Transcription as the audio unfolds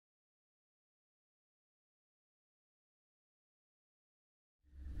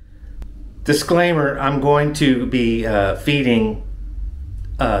Disclaimer, I'm going to be feeding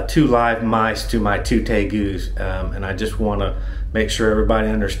 2 live mice to my 2 tegus, and I just want to make sure everybody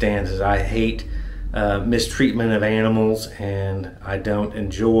understands that I hate mistreatment of animals, and I don't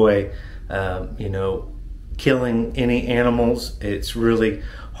enjoy killing any animals. It's really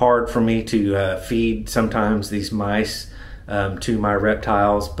hard for me to feed sometimes these mice to my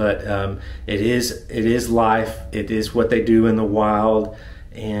reptiles, but it is life. It is what they do in the wild,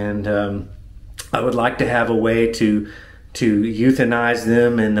 and I would like to have a way to euthanize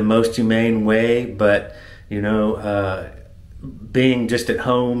them in the most humane way, but being just at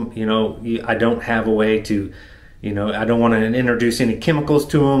home, I don't have a way to, I don't want to introduce any chemicals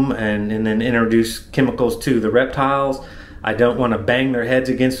to them and then introduce chemicals to the reptiles. I don't want to bang their heads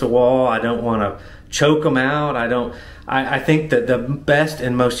against the wall. I don't want to choke them out. I think that the best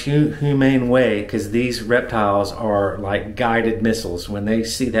and most humane way, because these reptiles are like guided missiles. When they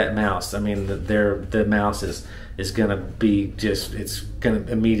see that mouse, I mean, the mouse is going to be just, it's going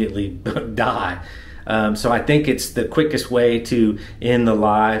to immediately die. So I think it's the quickest way to end the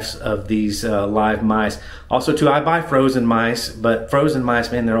lives of these live mice. Also, too, I buy frozen mice, but frozen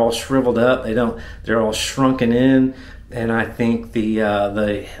mice, man, they're all shriveled up. They're all shrunken in. And I think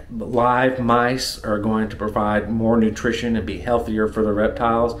the live mice are going to provide more nutrition and be healthier for the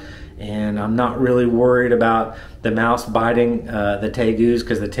reptiles. And I'm not really worried about the mouse biting the tegus,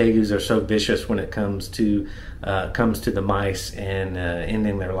 because the tegus are so vicious when it comes to the mice and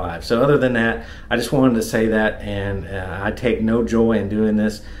ending their lives. So other than that, I just wanted to say that, and I take no joy in doing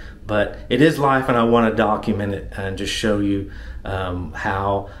this, but it is life, and I want to document it and just show you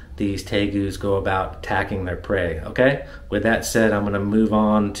how these tegus go about attacking their prey. Okay, with that said, I'm going to move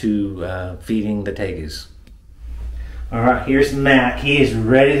on to feeding the tegus. All right, here's Mac. He is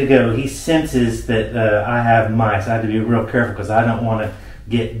ready to go. He senses that I have mice. I have to be real careful because I don't want to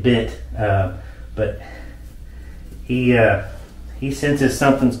get bit, but he senses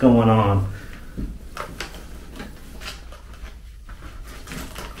something's going on.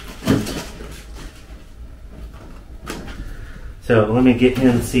 So let me get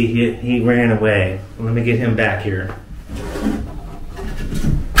him. See, he ran away. Let me get him back here.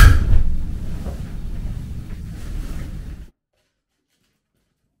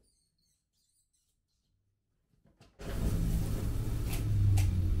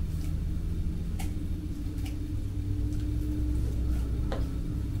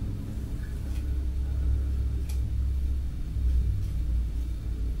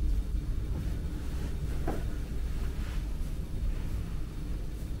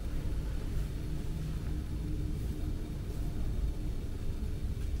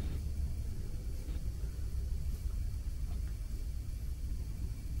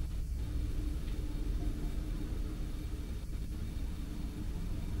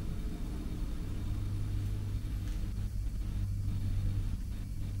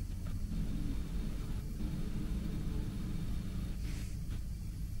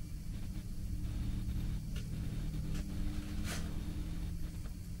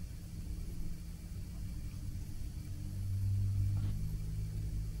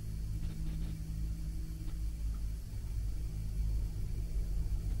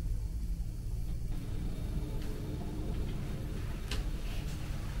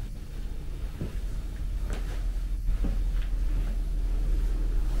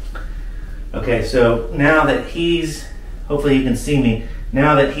 Okay, so now that hopefully you can see me,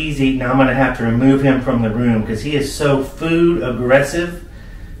 now that he's eaten, I'm going to have to remove him from the room because he is so food aggressive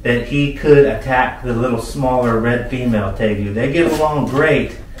that he could attack the little smaller red female tegu. They get along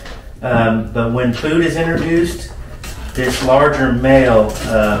great, but when food is introduced, this larger male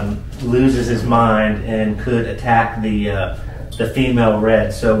loses his mind and could attack the female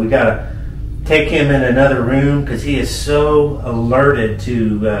red. So we got to take him in another room because he is so alerted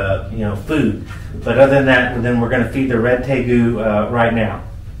to food. But other than that, then we're going to feed the red tegu right now.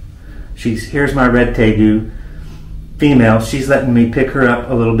 Here's my red tegu female. She's letting me pick her up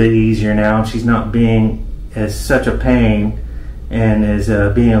a little bit easier now. She's not being as such a pain and is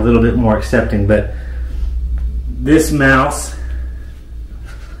being a little bit more accepting. But this mouse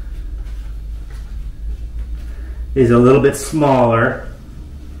is a little bit smaller.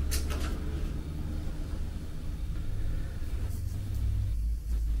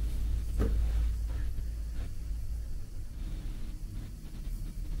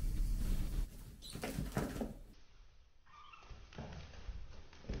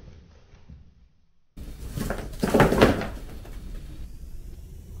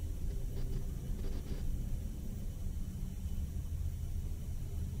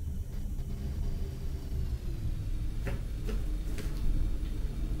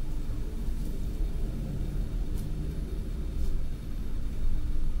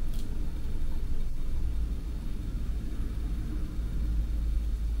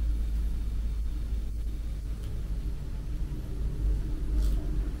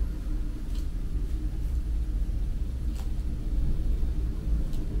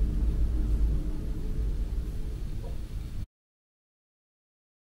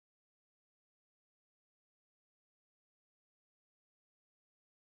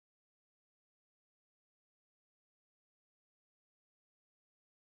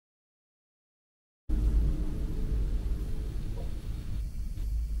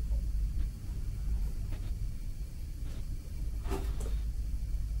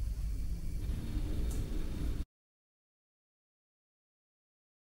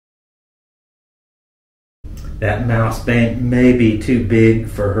 that mouse may be too big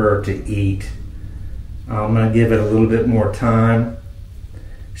for her to eat. I'm going to give it a little bit more time.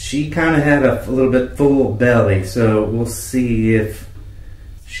 She kind of had a little bit full belly, so we'll see if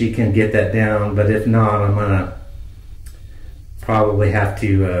she can get that down, but if not, I'm going to probably have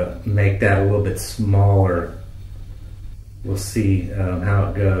to make that a little bit smaller. We'll see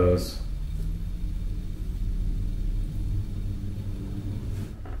how it goes.